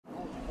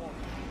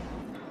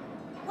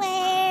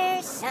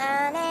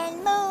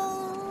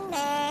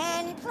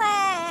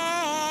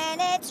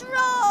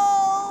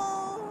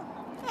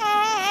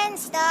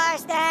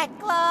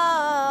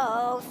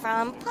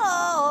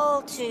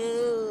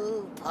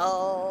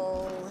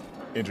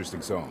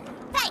Interesting song.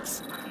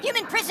 Thanks!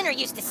 Human Prisoner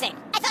used to sing.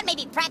 I thought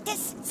maybe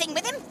practice, sing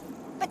with him.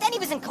 But then he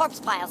was in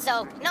corpse pile,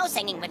 so no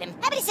singing with him.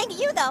 Happy to sing to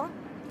you, though.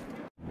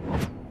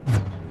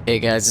 Hey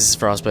guys, this is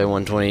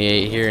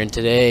Frostbite128 here, and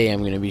today I'm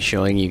going to be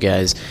showing you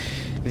guys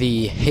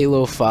the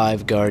Halo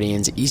 5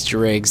 Guardians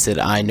Easter eggs that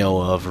I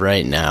know of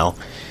right now.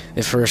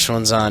 The first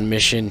one's on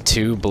Mission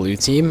 2 Blue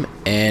Team,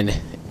 and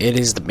it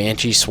is the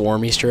Banshee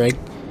Swarm Easter egg.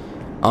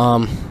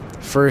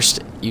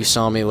 First, you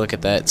saw me look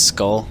at that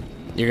skull.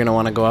 You're going to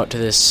want to go out to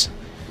this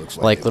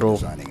like little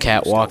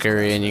catwalk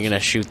area, and you're going to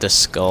shoot the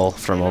skull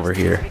from over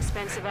here.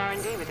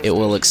 It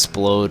will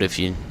explode if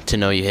you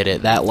know you hit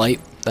it. That light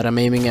that I'm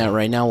aiming at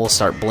right now will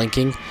start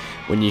blinking.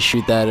 When you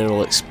shoot that,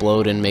 it'll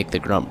explode and make the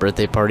grunt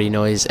birthday party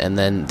noise, and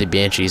then the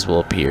Banshees will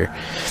appear.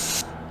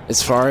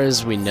 As far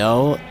as we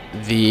know,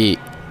 the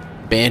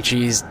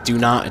Banshees do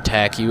not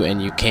attack you,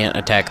 and you can't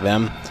attack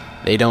them.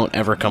 They don't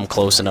ever come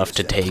close enough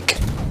to take.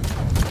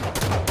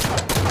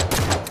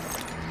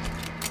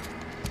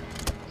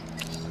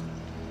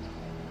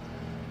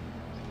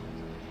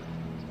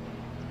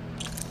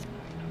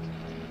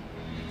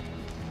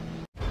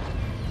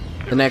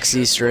 The next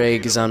Easter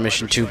egg is on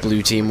Mission 2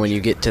 Blue Team. When you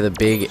get to the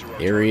big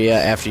area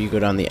after you go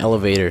down the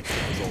elevator,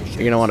 you're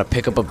going to want to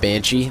pick up a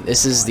Banshee.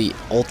 This is the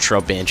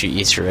Ultra Banshee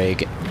Easter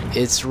egg.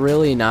 It's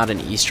really not an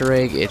Easter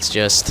egg, it's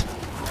just...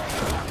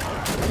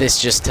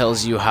 this just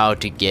tells you how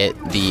to get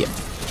the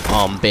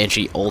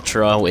Banshee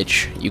Ultra,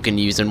 which you can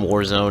use in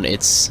Warzone.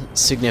 It's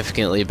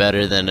significantly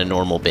better than a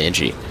normal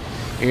Banshee.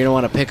 You're going to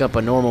want to pick up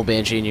a normal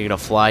Banshee, and you're going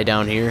to fly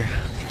down here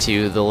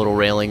to the little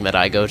railing that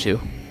I go to.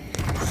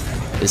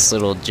 This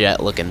little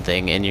jet looking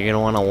thing, and you're going to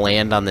want to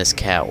land on this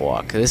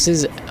catwalk. This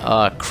is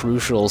a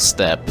crucial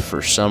step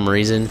for some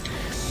reason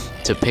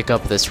to pick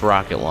up this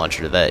rocket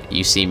launcher that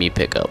you see me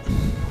pick up.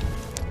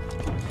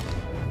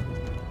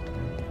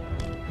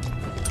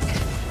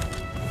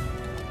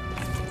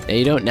 Now,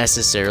 you don't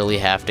necessarily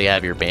have to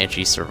have your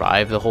Banshee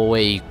survive the whole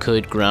way. You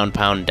could ground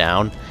pound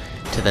down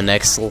to the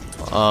next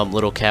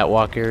little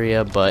catwalk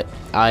area, but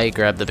I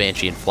grabbed the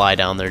Banshee and fly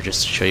down there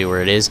just to show you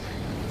where it is.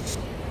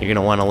 You're going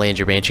to want to land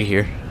your Banshee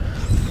here.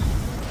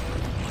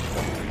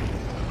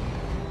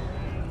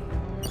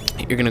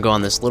 You're going to go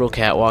on this little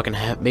catwalk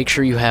and make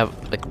sure you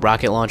have like a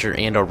rocket launcher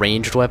and a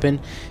ranged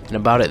weapon. And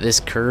about at this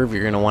curve,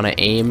 you're going to want to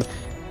aim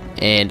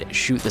and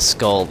shoot the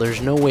skull. There's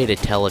no way to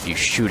tell if you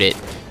shoot it,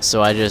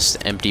 so I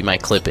just empty my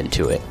clip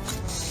into it.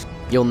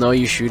 You'll know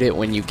you shoot it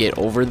when you get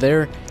over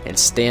there and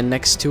stand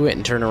next to it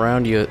and turn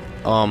around.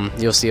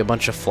 You'll see a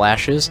bunch of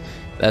flashes.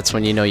 That's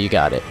when you know you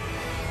got it.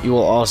 You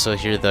will also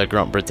hear the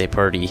grunt birthday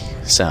party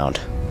sound.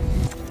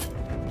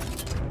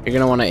 You're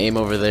going to want to aim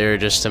over there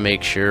just to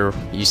make sure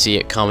you see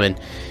it coming,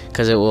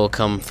 because it will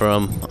come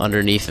from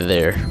underneath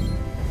there.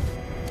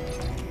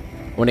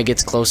 When it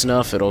gets close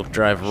enough, it'll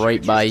drive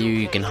right by you.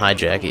 You can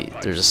hijack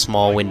it. There's a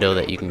small window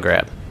that you can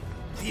grab.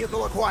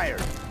 Vehicle acquired.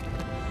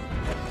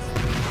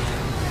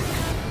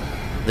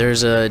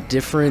 There's a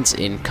difference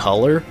in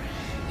color.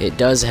 It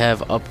does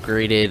have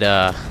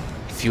upgraded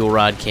fuel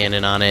rod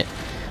cannon on it.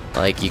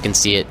 Like, you can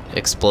see it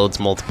explodes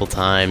multiple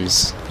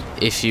times.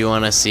 If you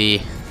want to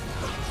see,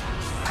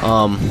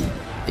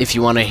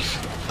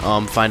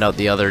 find out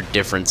the other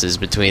differences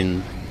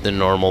between the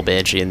normal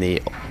Banshee and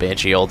the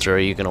Banshee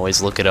Ultra, you can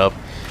always look it up.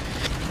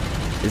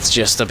 It's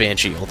just a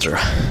Banshee Ultra.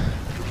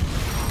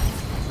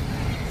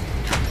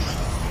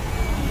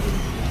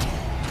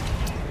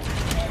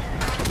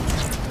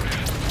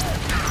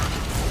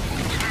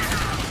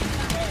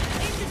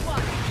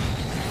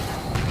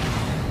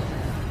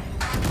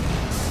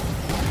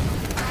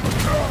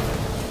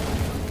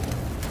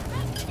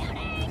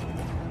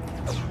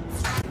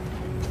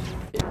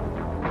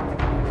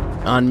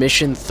 On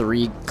Mission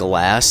 3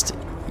 Glassed,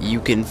 you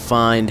can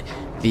find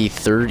the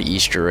third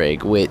Easter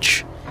egg,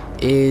 which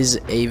is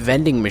a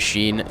vending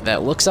machine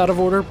that looks out of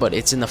order, but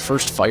it's in the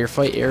first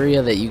firefight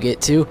area that you get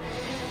to.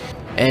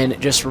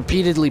 And just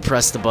repeatedly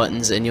press the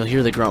buttons and you'll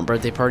hear the grunt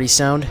birthday party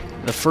sound.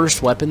 The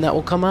first weapon that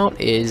will come out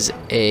is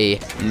a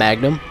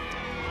Magnum.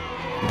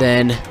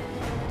 Then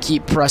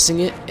keep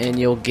pressing it and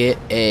you'll get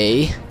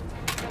a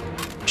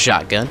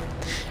shotgun.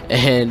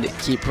 And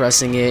keep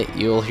pressing it,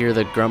 you'll hear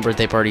the grunt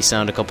birthday party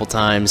sound a couple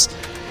times.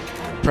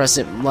 Press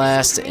it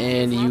last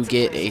and you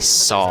get a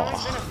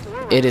saw.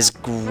 It is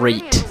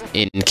great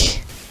in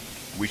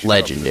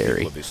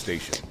Legendary.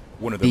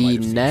 The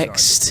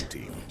next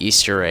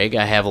Easter egg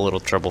I have a little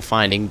trouble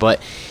finding, but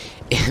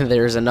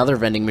there's another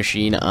vending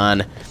machine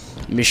on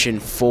Mission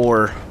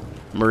 4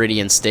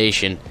 Meridian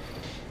Station.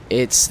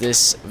 It's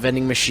this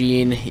vending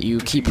machine. You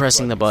keep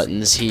pressing the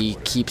buttons. He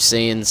keeps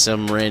saying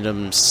some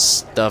random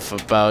stuff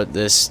about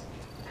this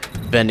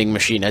vending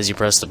machine as you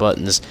press the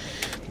buttons,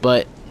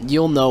 but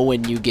you'll know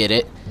when you get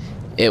it.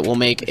 It will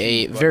make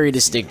a very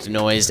distinct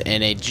noise,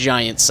 and a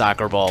giant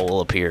soccer ball will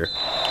appear. Look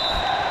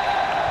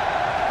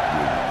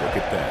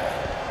at that.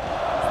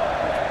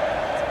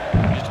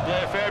 Used to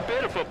play a fair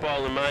bit of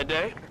football in my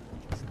day.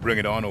 Bring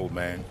it on, old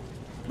man.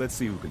 Let's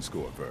see who can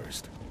score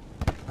first.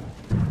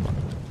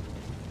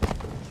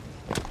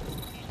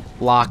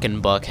 Locke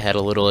and Buck had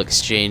a little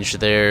exchange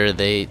there.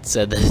 They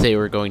said that they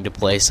were going to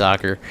play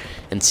soccer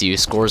and see who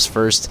scores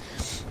first.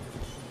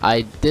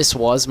 This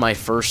was my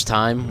first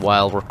time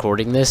while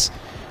recording this.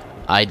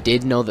 I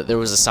did know that there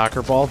was a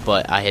soccer ball,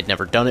 but I had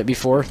never done it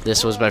before.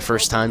 This was my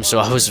first time, so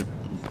I was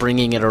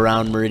bringing it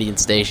around Meridian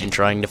Station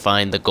trying to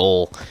find the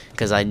goal,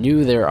 because I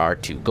knew there are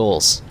 2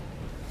 goals.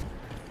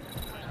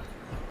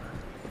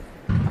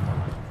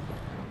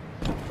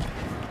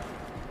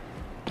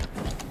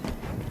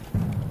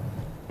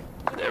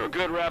 Never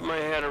could wrap my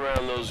head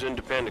around those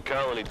independent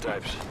colony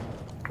types.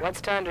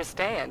 What's to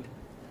understand?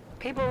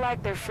 People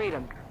like their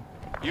freedom.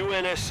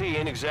 UNSC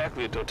ain't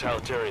exactly a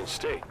totalitarian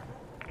state.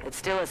 It's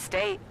still a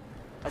state.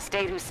 A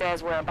state who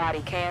says where a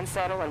body can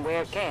settle and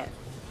where it can't.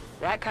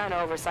 That kind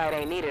of oversight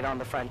ain't needed on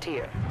the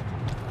frontier.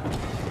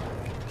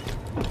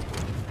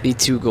 The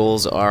 2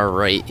 goals are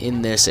right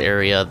in this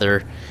area.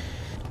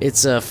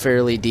 It's a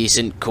fairly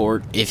decent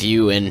court if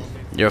you and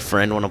your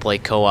friend want to play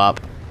co-op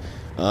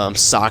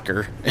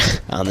soccer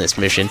on this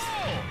mission.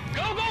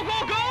 Go, go,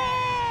 go,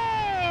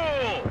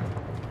 go!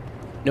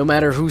 No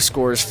matter who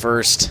scores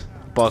first,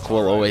 Buck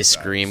will always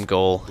scream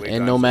goal,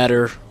 and no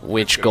matter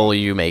which goal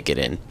you make it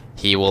in,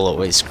 he will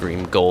always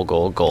scream goal,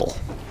 goal, goal.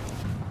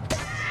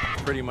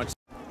 Pretty much.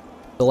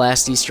 The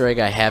last Easter egg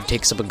I have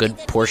takes up a good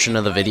portion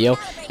of the video,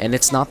 and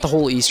it's not the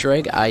whole Easter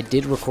egg. I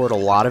did record a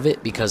lot of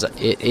it because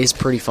it is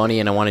pretty funny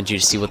and I wanted you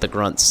to see what the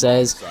grunt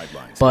says,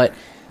 but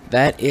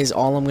that is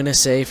all I'm going to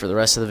say for the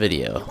rest of the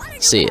video.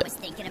 See I ya. was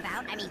thinking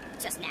about,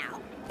 just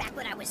now, back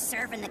when I was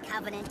serving the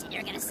Covenant, and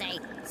you're going to say,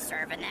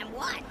 serving them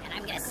what? And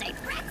I'm going to say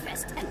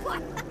breakfast, and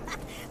what?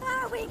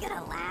 Are we going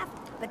to laugh?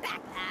 But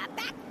back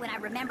when I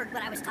remembered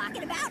what I was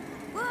talking about,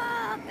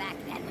 whoa, back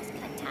then was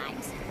good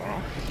times.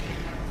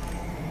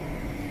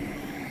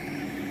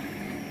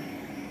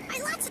 I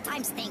lots of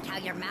times think how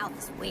your mouth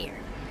is weird.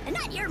 And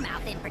not your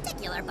mouth in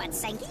particular, but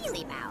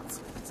Sangheili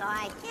mouths. So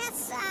I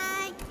guess,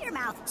 your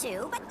mouth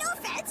too, but no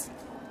offense.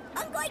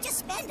 I'm going to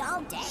spend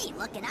all day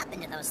looking up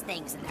into those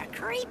things, and they're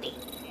creepy.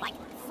 Like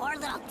 4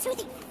 little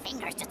toothy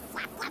fingers just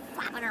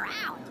flapping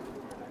around.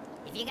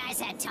 If you guys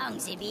had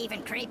tongues, it'd be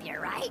even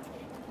creepier, right?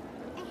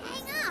 Hey,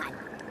 hang on.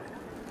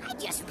 I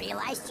just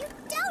realized you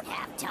don't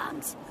have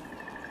tongues.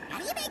 How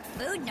do you make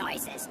food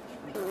noises?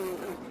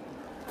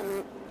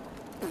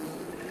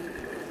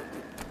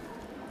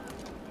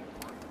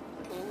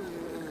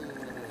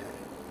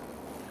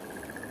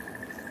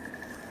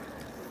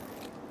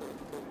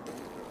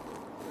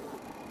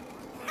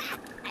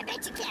 I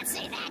bet you can't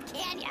say that,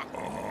 can ya?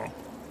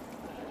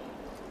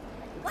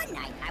 One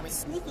night, I was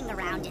sneaking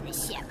around in the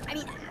ship.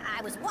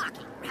 I was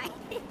walking, right?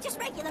 Just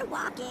regular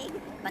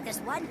walking. But this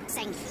one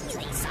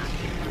Sangheili saw me,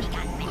 and he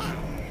got mad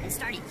and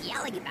started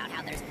yelling about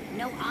how there's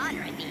no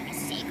honor in being a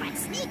secret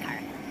sneaker.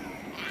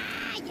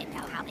 You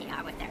know how they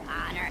are with their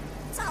honor.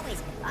 It's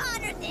always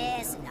honor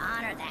this and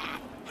honor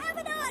that. Have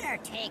an honor,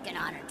 take an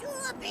honor, do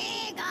a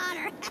big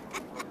honor.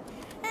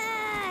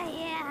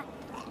 Yeah.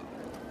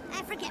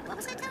 I forget, what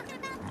was I talking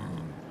about?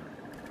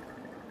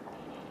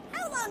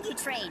 How long you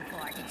trained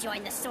for to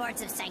join the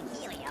Swords of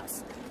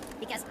Sanghelios?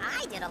 Because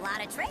I did a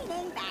lot of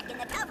training back in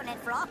the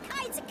Covenant for all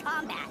kinds of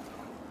combat.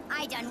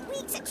 I done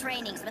weeks of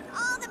trainings with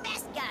all the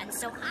best guns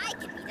so I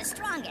could be the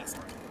strongest.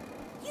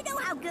 You know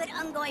how good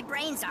Ungoi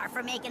brains are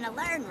for making a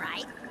learn,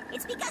 right?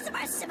 It's because of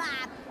our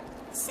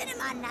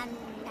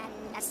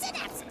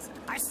synapses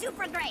are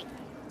super great.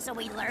 So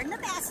we learn the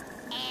best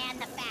and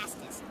the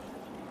fastest.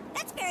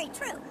 That's very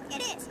true.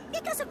 It is,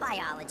 because of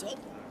biology.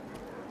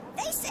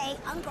 They say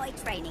Ungoi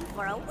training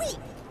for a week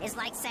is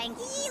like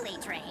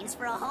Sangheili trains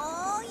for a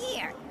whole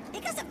year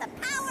because of the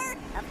power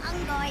of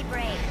Ungoi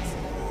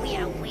brains. We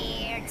are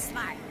weird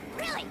smart.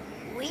 Really,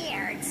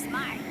 weird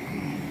smart.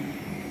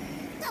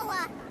 So,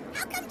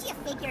 how come do you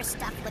figure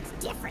stuff looks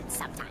different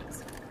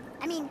sometimes?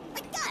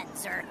 Like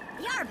guns or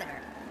the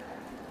Arbiter.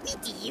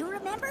 Do you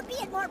remember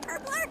being more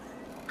purpler?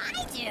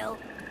 I do.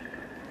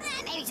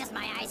 Maybe just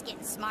my eyes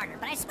getting smarter,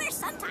 but I swear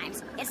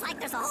sometimes it's like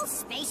there's a whole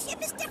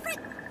spaceship is different.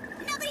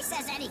 Nobody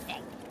says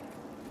anything.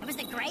 Was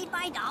the Grade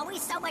Bind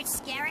always so much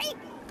scary?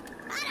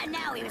 I don't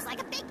know, he was like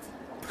a big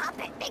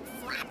puppet, big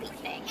flappy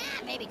thing.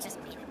 Maybe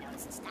just me that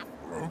notices stuff.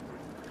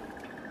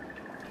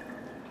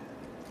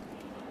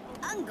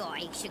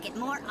 Ungoi should get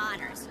more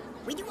honors.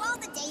 We do all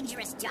the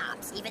dangerous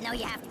jobs, even though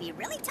you have to be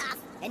really tough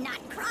and not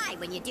cry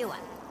when you do them.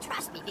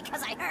 Trust me,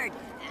 because I heard,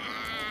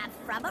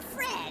 from a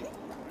friend,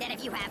 that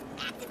if you have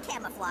active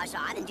camouflage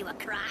on and do a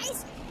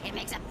cries, it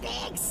makes a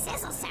big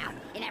sizzle sound,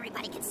 and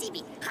everybody can see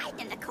me hiding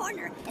in the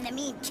corner, and the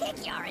mean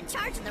kick you are in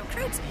charge of the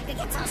recruits. It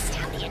gets all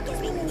shouty and gives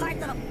me hard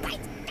little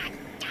bites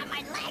down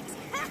my legs.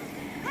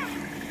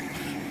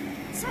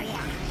 So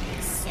yeah,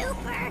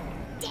 super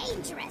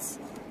dangerous.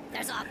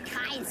 There's all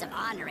kinds of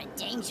honor and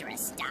dangerous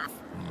stuff.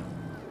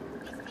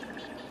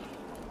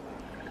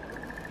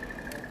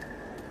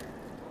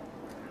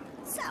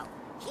 So,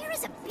 here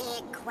is a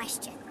big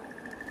question.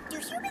 Do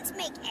humans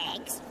make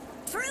eggs?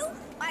 True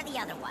or the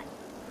other one?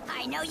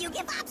 I know you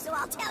give up, so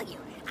I'll tell you.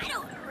 I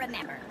don't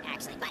remember,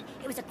 actually, but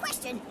it was a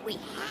question we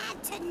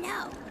had to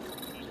know.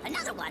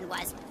 Another one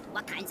was,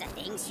 what kinds of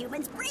things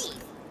humans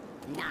breathe.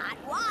 Not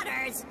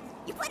waters.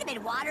 You put them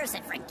in waters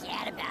and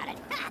forget about it.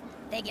 Ha!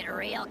 They get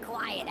real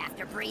quiet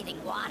after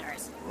breathing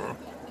waters.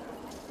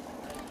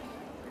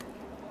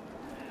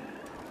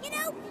 You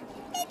know,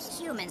 maybe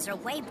humans are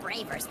way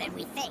braver than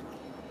we think.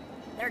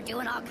 They're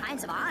doing all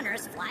kinds of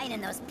honors, flying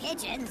in those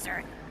pigeons,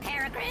 or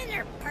peregrine,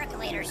 or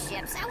percolator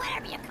ships, or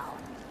whatever you call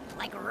them.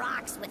 Like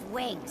rocks with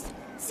wings.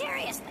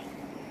 Seriously.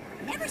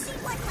 Never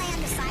seen one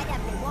land decide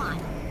that they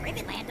want, or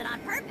even landed on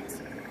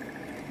purpose.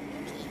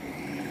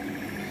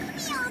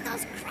 Maybe all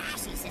those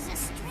crashes is a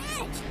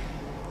strategy.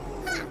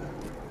 Huh.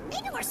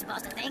 Maybe we're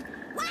supposed to think,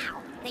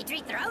 wow, they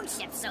treat their own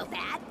ships so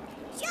bad.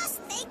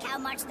 Just think how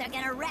much they're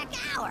gonna wreck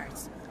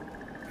ours.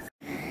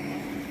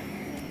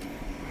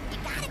 You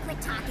gotta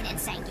quit talking in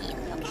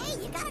Sangheili,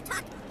 okay? You gotta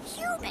talk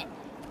human.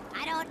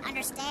 I don't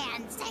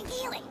understand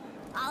Sangheili.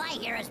 All I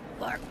hear is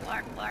work,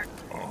 work, work.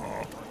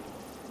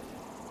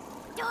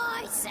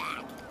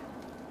 Doysack.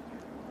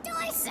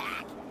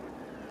 Doysack.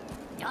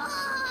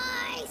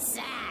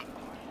 Doysack.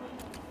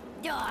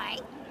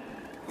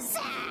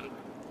 Doysack.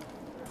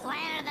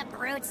 Planet of the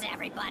Brutes,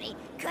 everybody.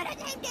 Could have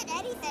named it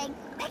anything.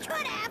 They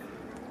could have.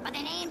 But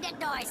they named it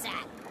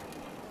Doysack.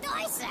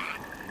 Doysack.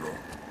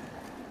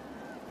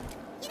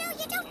 You know,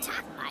 you don't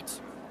talk much.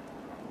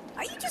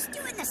 Are you just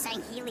doing the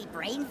Sangheili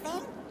brain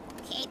thing?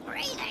 Keep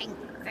breathing.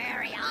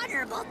 Very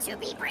honorable to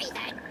be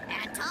breathing.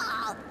 And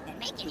tall. And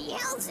making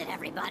yells at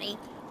everybody.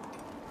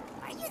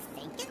 Are you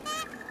thinking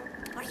that?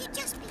 Or are you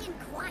just being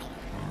quiet?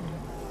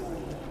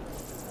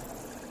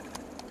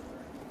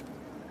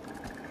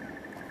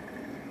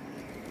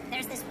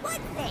 There's this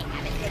one thing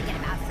I've been thinking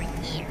about for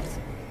years.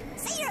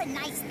 Say you're a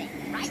nice thing,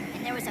 right?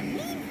 And there was a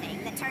mean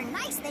thing that turned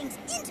nice things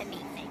into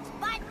mean things,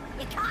 but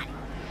you caught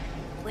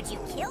it. Would you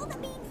kill the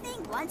mean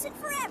thing once and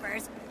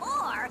forevers,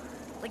 or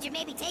would you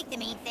maybe take the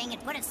mean thing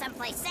and put it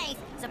someplace safe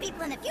so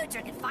people in the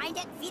future can find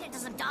it and feed it to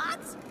some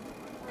dogs?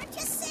 I'm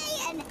just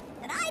saying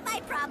that I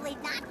might probably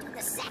not do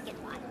the second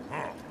one.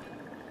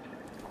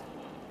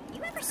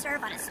 You ever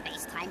serve on a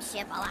space-time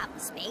ship all out in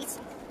space?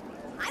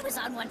 I was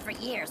on one for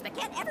years, but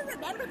can't ever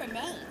remember the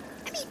name.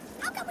 I mean,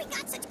 how come we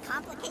got such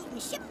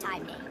complicated ship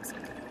time names?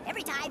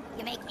 Every time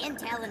you make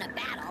intel in a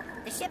battle,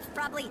 the ship's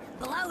probably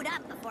blown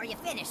up before you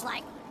finish,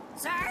 like,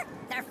 sir,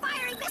 they're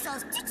firing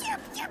missiles,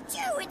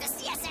 choo-choo-choo-choo, into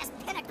CSS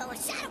Pinnacle and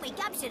shadowy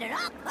gumption and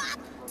up,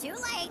 too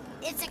late,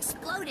 it's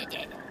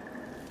exploded.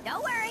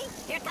 Don't worry,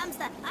 here comes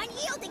the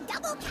unyielding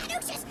double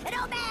caduceus, and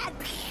oh man,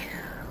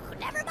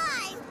 never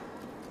mind.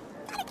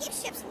 Gotta give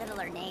ships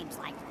littler names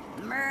like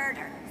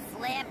Murder,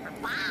 Flip, or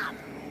Bob.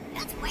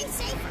 That's way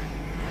safer.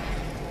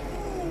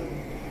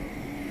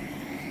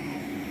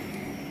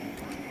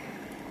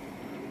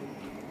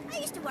 I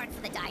used to work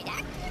for the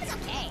Didact. It was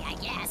okay, I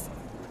guess.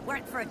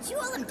 Worked for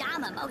Jewel and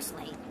Dama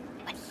mostly.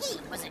 But he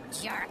was a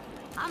jerk.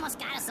 Almost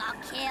got us all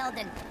killed,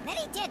 and then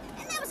he did,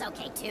 and that was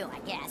okay too, I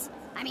guess.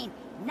 I mean,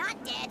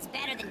 not dead's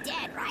better than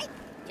dead, right?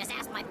 Just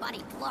ask my buddy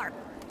Plorp.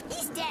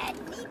 He's dead,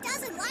 and he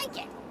doesn't like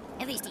it.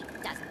 At least he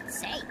doesn't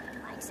say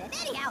he likes it.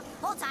 Anyhow,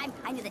 whole time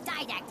I knew the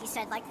Didact, he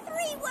said like 3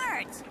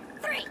 words.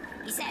 3.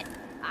 He said,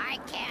 I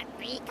can't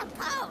be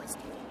composed.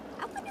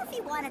 I wonder if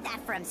he wanted that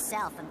for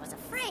himself and was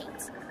afraid.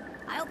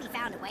 I hope he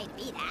found a way to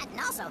be that, and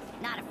also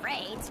not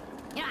afraid.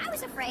 You know, I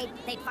was afraid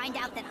they'd find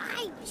out that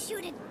I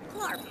shooted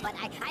Plorp, but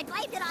I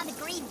blamed it on the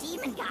green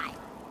demon guy.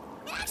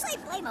 You actually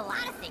blame a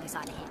lot of things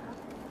on him.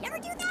 You ever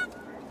do that?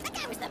 That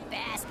guy was the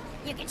best.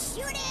 You could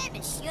shoot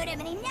him,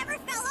 and he never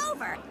fell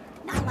over.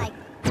 Not like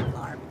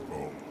Plorp.